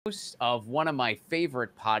host of one of my favorite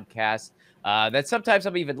podcasts that sometimes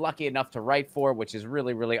I'm even lucky enough to write for, which is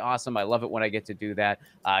really, really awesome. I love it when I get to do that.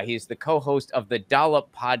 He's the co-host of the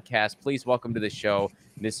Dollop podcast. Please welcome to the show,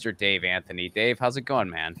 Mr. Dave Anthony. Dave, how's it going,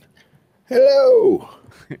 man? Hello.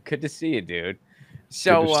 Good to see you, dude. Good to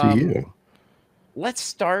So, see you. let's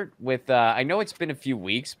start with I know it's been a few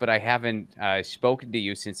weeks, but I haven't spoken to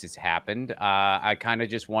you since it's happened. I kind of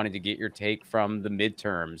just wanted to get your take from the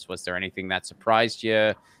midterms. Was there anything that surprised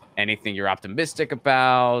you? Anything you're optimistic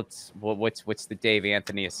about? What's the Dave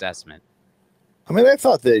Anthony assessment? I mean, I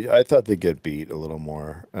thought they get beat a little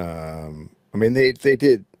more. I mean, they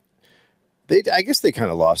did. I guess they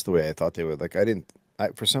kind of lost the way I thought they would. Like I didn't.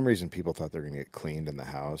 For some reason, people thought they were going to get cleaned in the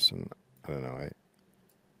House, and I don't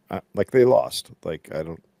know. Like they lost. Like I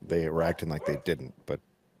don't. They were acting like they didn't. But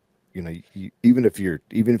even if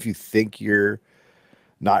you think you're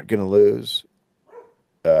not going to lose,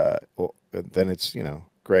 well, then it's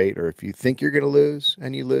great. Or if you think you're going to lose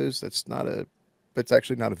and you lose, that's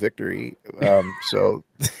actually not a victory. So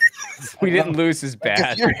I We don't didn't know. lose as Like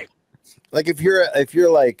bad. if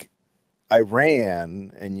you're like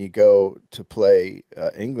Iran and you go to play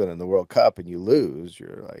England in the World Cup and you lose,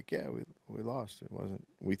 you're like, yeah, we lost. It wasn't.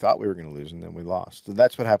 We thought we were going to lose and then we lost. So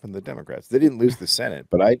that's what happened to the Democrats. They didn't lose the Senate,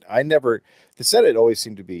 but I never. The Senate always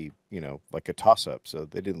seemed to be like a toss up, so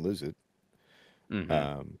they didn't lose it. Hmm.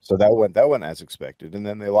 So that went as expected, and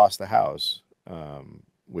then they lost the House,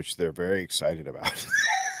 which they're very excited about.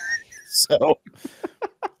 So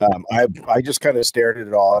I just kind of stared at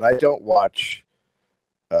it all, and I don't watch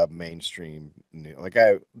mainstream news.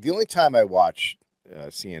 The only time I watch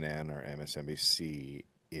CNN or MSNBC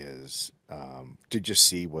is to just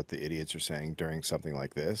see what the idiots are saying during something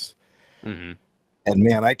like this. Hmm. And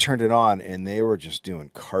man, I turned it on and they were just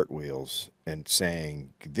doing cartwheels and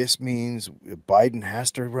saying, this means Biden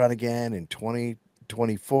has to run again in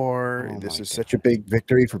 2024. Oh This my is such a god. big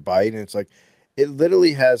victory for Biden. It's like, it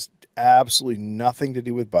literally has absolutely nothing to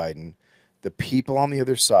do with Biden. The people on the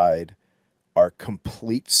other side are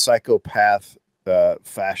complete psychopath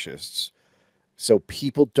fascists. So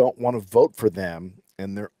people don't want to vote for them.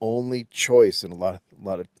 And their only choice in a lot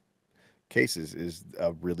of cases is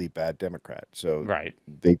a really bad Democrat. So Right.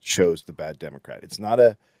 they chose the bad Democrat. It's not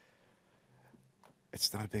a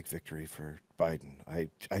big victory for Biden.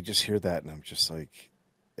 I just hear that and I'm just like,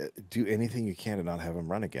 do anything you can to not have him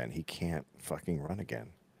run again. He can't fucking run again.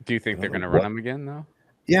 Do you I think they're don't going know to run what. him again, though?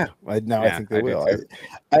 Yeah, now I Yeah, think they I do will. too.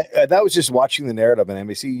 That was just watching the narrative on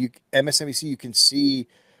NBC. MSNBC, you can see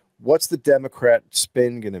what's the Democrat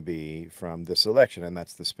spin going to be from this election, and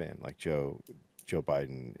that's the spin. Like Joe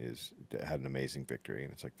Biden had an amazing victory,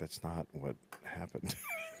 and it's like that's not what happened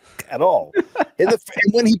at all. And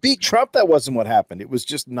when he beat Trump, that wasn't what happened. It was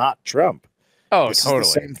just not Trump. Oh, This is the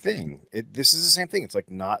totally. same thing. This is the same thing. It's like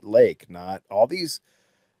not Lake, not all these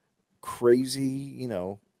crazy,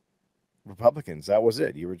 Republicans. That was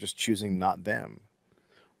it. You were just choosing not them.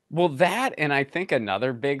 Well, that and I think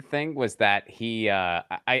another big thing was that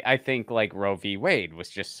I think like Roe v. Wade was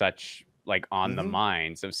just such like on the Hmm.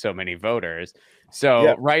 minds of so many voters. So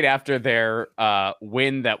Yeah. right after their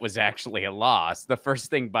win that was actually a loss, the first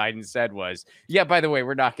thing Biden said was, "Yeah, by the way,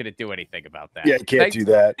 we're not going to do anything about Yeah, that." you can't Thanks. do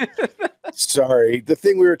that. Sorry. The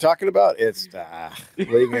thing we were talking about, what are you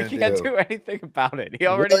We going to can't do? do anything about it. He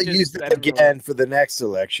already We'll just use said that everyone. again for the next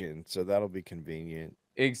election, so that'll be convenient.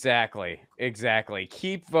 Exactly. Exactly.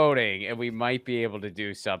 Keep voting and we might be able to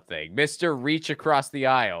do something. Mr. Reach across the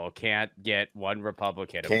aisle can't get one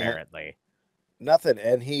Republican Can't apparently. nothing.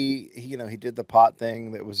 And he did the pot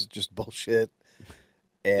thing that was just bullshit.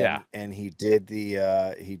 Yeah, And he did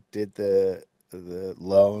the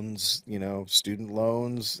loans, student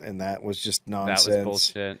loans, and that was just that was nonsense.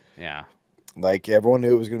 bullshit. Yeah. Like everyone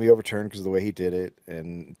knew it was going to be overturned because of the way he did it.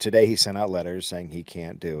 And today he sent out letters saying he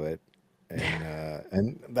can't do it,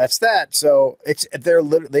 and that's that. So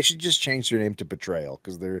they should just change their name to Betrayal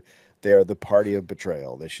because they're the party of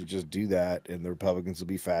betrayal. They should just do that, and the Republicans will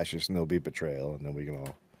be fascists and they'll be Betrayal, and then we can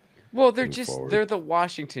all Well, move forward. they're the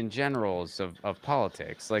Washington Generals of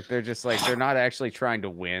politics. Like they're just like they're not actually trying to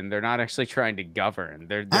win. They're not actually trying to govern.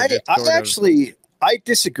 They're I just I sort of actually I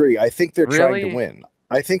disagree. I think they're trying to really. win.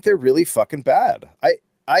 I think they're really fucking bad.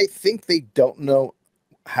 I think they don't know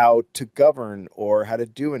how to govern or how to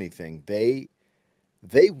do anything. They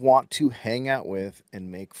want to hang out with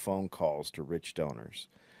and make phone calls to rich donors.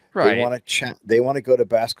 They Right. want to chat. They want to go to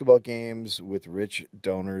basketball games with rich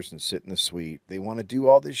donors and sit in the suite. They want to do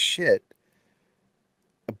all this shit,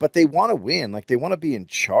 but they want to win. Like they want to be in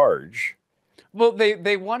charge. Well,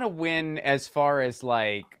 they want to win as far as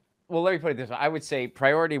like. Well, let me put it this way. I would say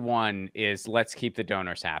priority one is let's keep the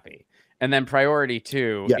donors happy. And then priority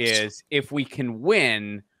 2 Yes. is if we can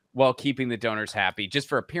win while keeping the donors happy, just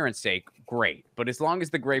for appearance sake, great. But as long as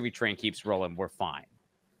the gravy train keeps rolling, we're fine.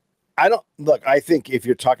 I don't look. I think if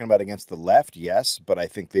you're talking about against the left, yes, but I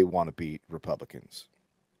think they want to beat Republicans.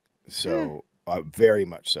 So very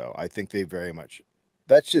much so. I think they very much.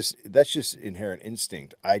 That's just inherent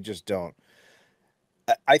instinct. I just don't.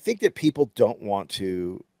 I think that people don't want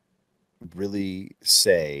to really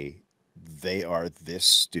say they are this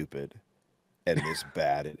stupid and this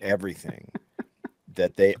bad at everything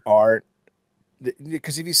that they aren't.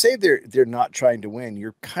 Because if you say they're not trying to win,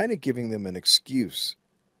 you're kind of giving them an excuse,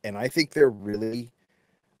 and I think they're really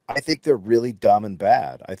dumb and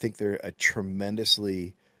bad. I think they're a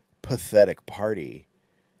tremendously pathetic party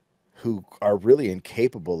who are really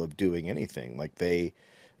incapable of doing anything. Like they've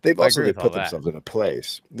I also agree they with all put that. themselves in a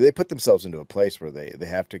place. They put themselves into a place where they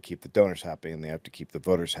have to keep the donors happy and they have to keep the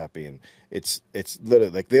voters happy. And it's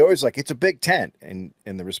literally like they always like it's a big tent, and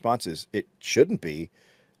the response is it shouldn't be.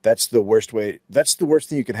 That's the worst way. That's the worst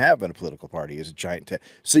thing you can have in a political party is a giant tent.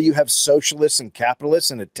 So you have socialists and capitalists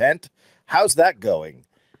in a tent. How's that going?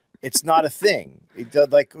 It's not a thing. It does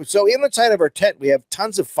like so inside of our tent we have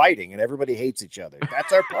tons of fighting and everybody hates each other.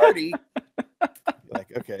 That's our party.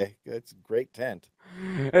 Like, okay, it's a great tent.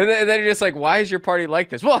 And then you're just like, why is your party like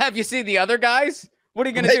this? Well, have you seen the other guys? What are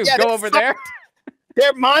you going to do? Yeah, Go over there?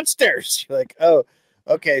 they're monsters. You're like, oh,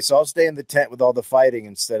 okay, so I'll stay in the tent with all the fighting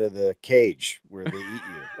instead of the cage where they eat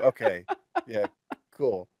you. Okay, yeah,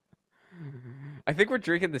 cool. I think we're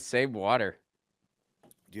drinking the same water.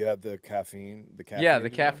 Do you have the caffeine? Yeah, the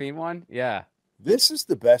One? caffeine one. Yeah. This is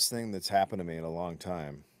the best thing that's happened to me in a long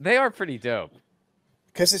time. They are pretty dope.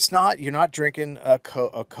 Because you're not drinking a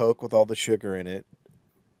Coke with all the sugar in it,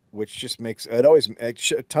 which just makes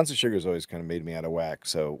tons of sugar has always kind of made me out of whack.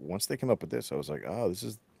 So once they come up with this, I was like, oh, this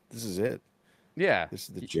is it. Yeah. This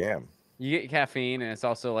is the jam. You get caffeine, and it's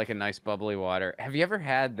also like a nice bubbly water. Have you ever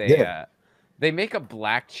had Yeah. they make a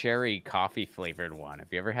black cherry coffee flavored one? Have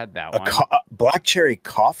you ever had that one? Black cherry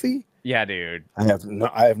coffee? Yeah, dude. I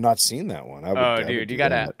have not seen that one. I Dude, would you do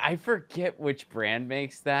gotta. that. I forget which brand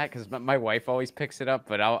makes that because my wife always picks it up,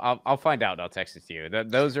 but I'll find out and I'll text it to you.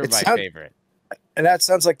 Those are my favorite. And that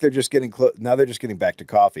sounds like they're just getting close. Now they're just getting back to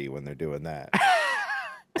coffee when they're doing that.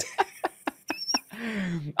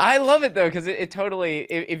 I love it though because it totally.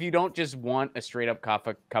 If you don't just want a straight up cup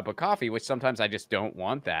of coffee, which sometimes I just don't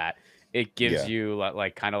want that, it gives Yeah. you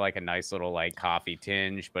like kind of like a nice little like coffee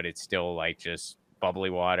tinge, but it's still like just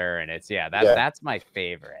bubbly water, and it's that's my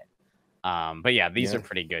favorite. But yeah, these are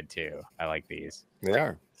pretty good too. I like these. They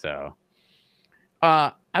are. So,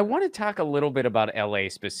 I want to talk a little bit about LA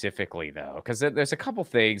specifically, though, because there's a couple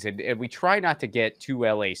things, and we try not to get too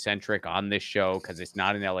LA centric on this show because it's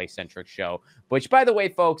not an LA centric show. Which, by the way,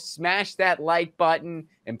 folks, smash that like button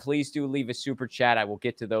and please do leave a super chat. I will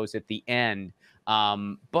get to those at the end.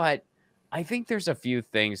 But I think there's a few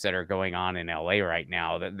things that are going on in LA right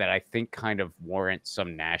now that I think kind of warrant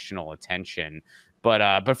some national attention.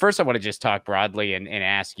 But first, I want to just talk broadly and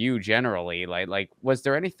ask you generally, like, was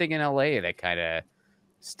there anything in LA that kind of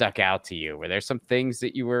stuck out to you? Were there some things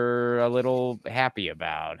that you were a little happy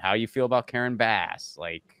about? How you feel about Karen Bass?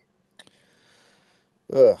 Like,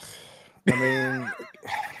 Ugh. I mean,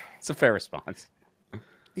 it's a fair response.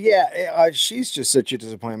 yeah, she's just such a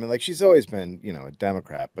disappointment. Like she's always been, a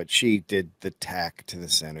Democrat, but she did the tack to the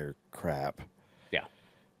center crap. Yeah.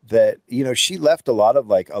 That she left a lot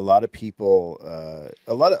of people,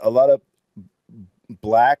 a lot of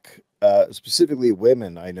black, specifically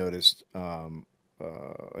women. I noticed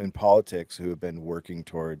in politics who have been working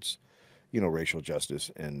towards, racial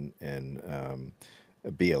justice and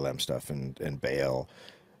BLM stuff and bail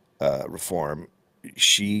reform.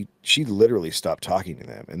 She literally stopped talking to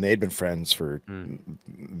them, and they had been friends for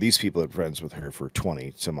these people had been friends with her for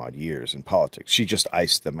 20 some odd years in politics. She just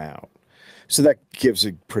iced them out. So that gives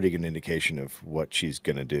a pretty good indication of what she's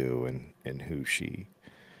going to do and who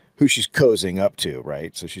she's cozying up to,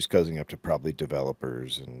 right? So she's cozying up to probably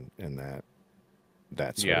developers and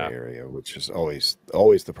that sort of area, which is always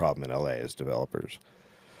the problem in LA is developers.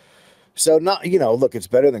 So not, look, it's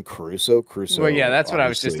better than Caruso. Well, yeah, that's what I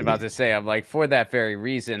was just about to say. I'm like, for that very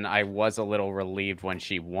reason, I was a little relieved when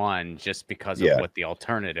she won, just because of what the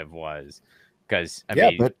alternative was. Because I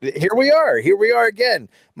mean, but here we are again.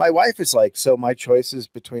 My wife is like, so my choice is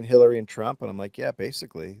between Hillary and Trump, and I'm like, yeah,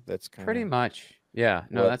 basically, that's kind of pretty much, yeah.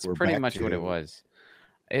 No, that's pretty much what it was.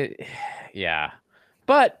 Yeah,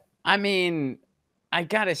 but I mean, I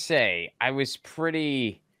gotta say, I was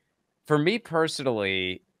pretty, for me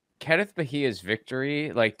personally, Kenneth Bahia's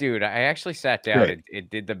victory. Like, dude, I actually sat down and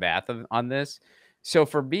did the math on this. So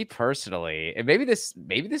for me personally, and maybe this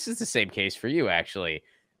is the same case for you actually.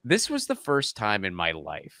 This was the first time in my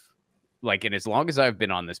life, like in as long as I've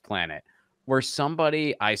been on this planet, where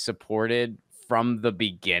somebody I supported from the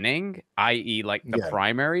beginning, i.e. like the Yeah.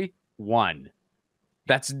 primary, won.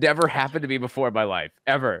 That's never happened to me before in my life,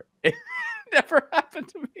 ever. It never happened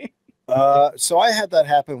to me. So I had that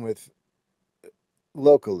happen with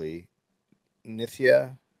locally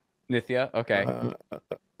Nithya Nithya, okay.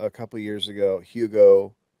 a couple years ago,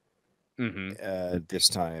 Hugo Mhm. this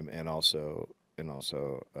time, and also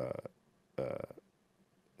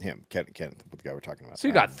him, Ken, the guy we're talking about. So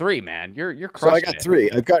you got 3, man. You're So I crushing got it. three.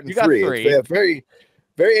 I've gotten You got three. It's 3. very,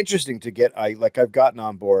 very interesting to get. I've gotten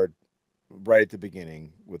on board right at the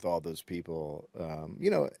beginning with all those people.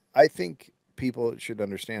 I think people should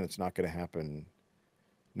understand it's not going to happen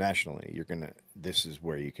nationally. This is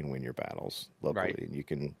where you can win your battles locally, Right. and you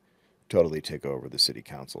can totally take over the city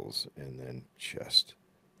councils and then just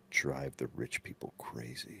drive the rich people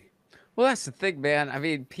crazy. Well, that's the thing, man. I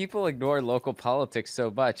mean, people ignore local politics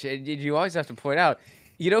so much, and you always have to point out,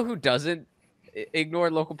 you know who doesn't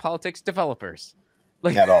ignore local politics? Developers,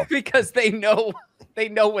 like At all. because they know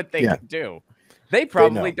what they Yeah, can do. They they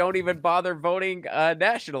probably know. don't even bother voting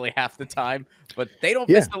nationally half the time, but they don't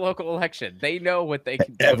miss Yeah, the local election. They know what they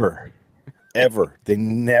can do. ever. Ever. They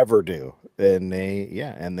never do. And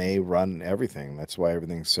they run everything. That's why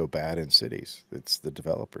everything's so bad in cities. It's the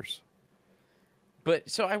developers. But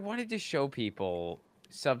so I wanted to show people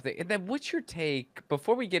something. And then what's your take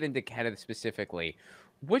before we get into Canada specifically?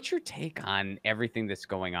 What's your take on everything that's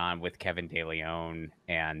going on with Kevin De Leon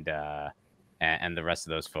and the rest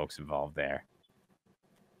of those folks involved there?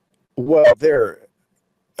 Well, they're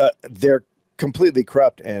completely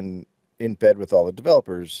corrupt and in bed with all the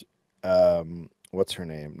developers. What's her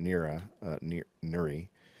name? Nuri.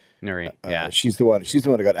 Nuri, yeah. She's the one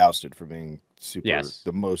who got ousted for being Yes.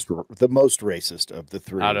 the most racist of the Out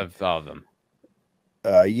three. of all of them.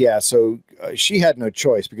 Yeah, so she had no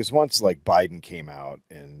choice because once like Biden came out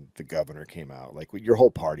and the governor came out, like your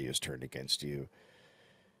whole party is turned against you.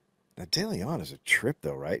 Now, De Leon is a trip,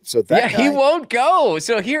 though, right? So Yeah, that he guy, won't go.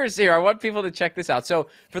 So here. I want people to check this out. So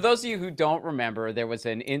for those of you who don't remember, there was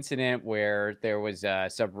an incident where there was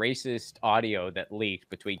some racist audio that leaked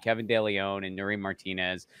between Kevin De Leon and Nuri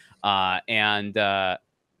Martinez, and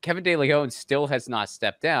Kevin De Leon still has not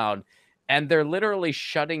stepped down, and they're literally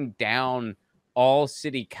shutting down all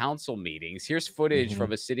city council meetings. Here's footage Mhm.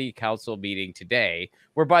 from a city council meeting today,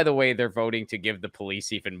 where, by the way, they're voting to give the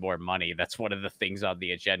police even more money. That's one of the things on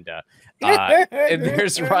the agenda. And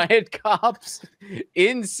there's riot cops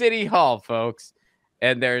in City Hall, folks.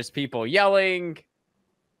 And there's people yelling.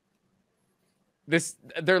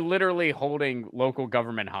 They're literally holding local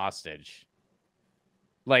government hostage.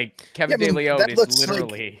 Like Yeah, Kevin I De mean Leon is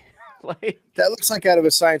literally like that looks like out of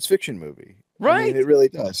a science fiction movie. I mean, right. it really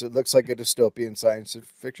does. It looks like a dystopian science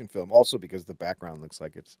fiction film. Also, because the background looks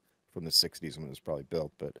like it's from the '60s when it was probably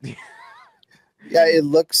built. But yeah,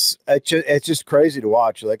 it's just crazy to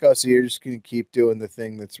watch. You're like, oh, so you're just gonna keep doing the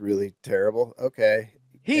thing that's really terrible? Okay,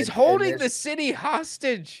 He's and holding the there's city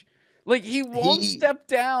hostage. Like he won't he, step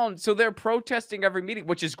down. So they're protesting every meeting,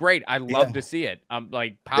 which is great. I love yeah, to see it. I'm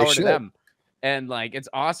like they power to should. them. And like it's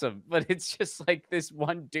awesome. But it's just like this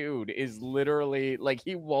one dude is literally like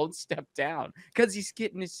he won't step down because he's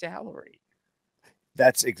getting his salary.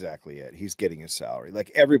 That's exactly it. He's getting his salary.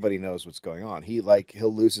 Like everybody knows what's going on.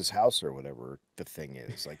 He'll lose his house or whatever the thing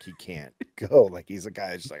is. Like he can't go. Like he's a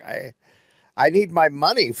guy just like I need my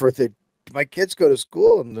money for my kids go to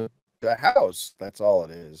school and the house. That's all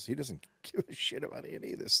it is. He doesn't give a shit about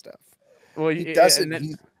any of this stuff. Well, He and doesn't.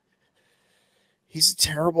 then He's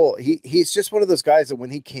terrible. He's just one of those guys that when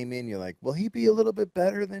he came in, you're like, will he be a little bit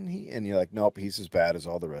better than he? And you're like, nope, he's as bad as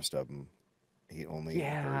all the rest of them. He only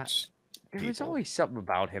yeah, hurts there was people. always something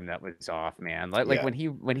about him that was off, man. Like Yeah.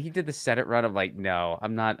 when he did the set it run, I'm like, no,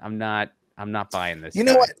 I'm not buying this You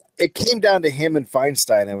know guy. what? It came down to him and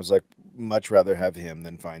Feinstein. I was like, much rather have him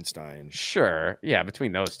than Feinstein. Sure, yeah,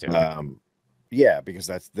 between those two. Um, yeah, because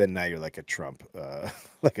that's then now you're like a Trump,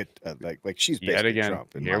 like she's Yet basically again,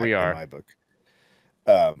 Trump here we in are. my book.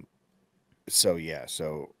 Um, so yeah,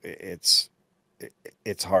 it's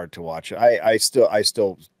hard to watch. I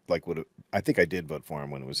still like would I think I did vote for him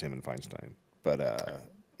when it was him and Feinstein, but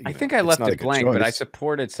I think I it's left not a it good blank, but I choice.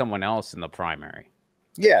 supported someone else in the primary.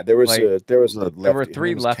 Yeah, there was Like a there were lefty. Her three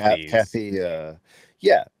name was lefties. Kathy.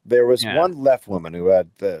 Yeah, there was Yeah, one left woman who had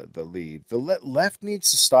the lead. The left needs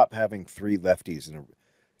to stop having three lefties and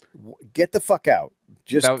get the fuck out.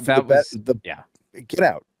 Just for the that bet, was the yeah. get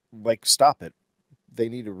out. Like stop it. They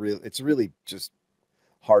need a real. It's really just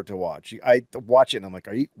hard to watch. I watch it and I'm like,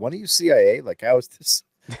 are you one of you CIA? Like, how is this?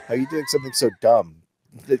 How are you doing something so dumb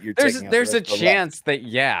that you're taking out the There's rest a of the left? chance that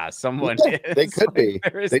yeah, someone Yeah, they is could like be.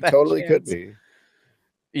 there is They that totally could chance. be.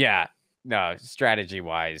 Yeah. No, strategy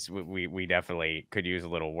wise, we definitely could use a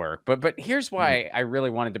little work. But here's Mm, why I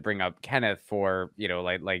really wanted to bring up Kenneth for, you know,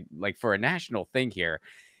 like for a national thing here.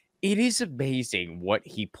 It is amazing what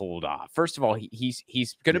he pulled off. First of all, he's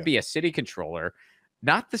going to yeah. be a city controller,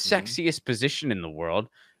 not the Hmm. sexiest position in the world,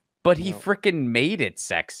 but he No. freaking made it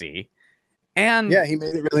sexy. And Yeah, he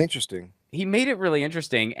made it really interesting. he made it really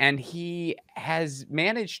interesting, and he has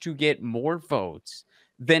managed to get more votes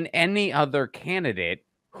than any other candidate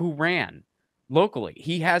who ran locally.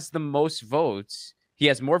 He has the most votes. He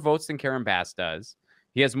has more votes than Karen Bass does.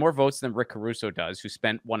 He has more votes than Rick Caruso does, who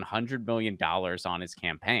spent $100 million on his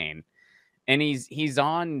campaign. And he's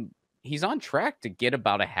on track to get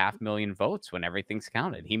about a 500,000 votes when everything's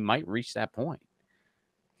counted. He might reach that point.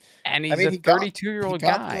 And I he's mean, a 32-year-old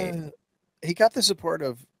guy. he got the support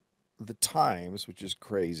of the Times, which is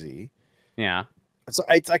crazy. Yeah. So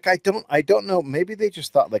it's like I don't know. Maybe they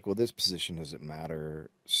just thought like, well, this position doesn't matter,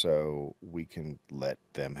 so we can let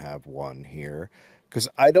them have one here. Because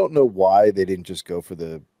I don't know why they didn't just go for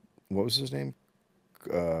the what was his name,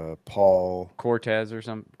 Paul Cortez or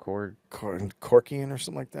some Corkian or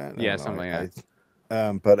something like that. I yeah, don't know. something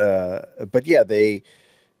like that. But yeah, they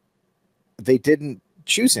didn't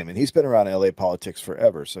choose him, and he's been around LA politics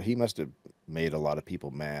forever, so he must have made a lot of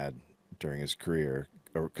people mad during his career,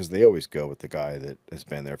 or because they always go with the guy that has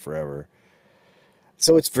been there forever.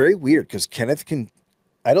 So it's very weird because Kenneth can.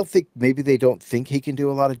 I don't think maybe they don't think he can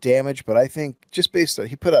do a lot of damage, but I think just based on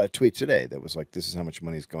he put out a tweet today that was like, "This is how much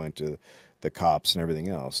money is going to the cops and everything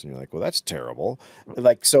else," and you're like, "Well, that's terrible."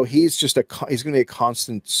 Like, so he's just he's going to be a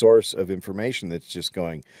constant source of information that's just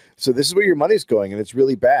going. So this is where your money's going, and it's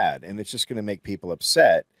really bad, and it's just going to make people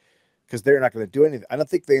upset because they're not going to do anything. I don't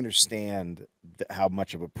think they understand how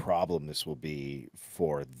much of a problem this will be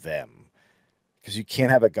for them because you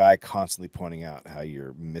can't have a guy constantly pointing out how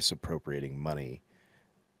you're misappropriating money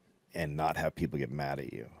and not have people get mad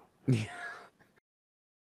at you.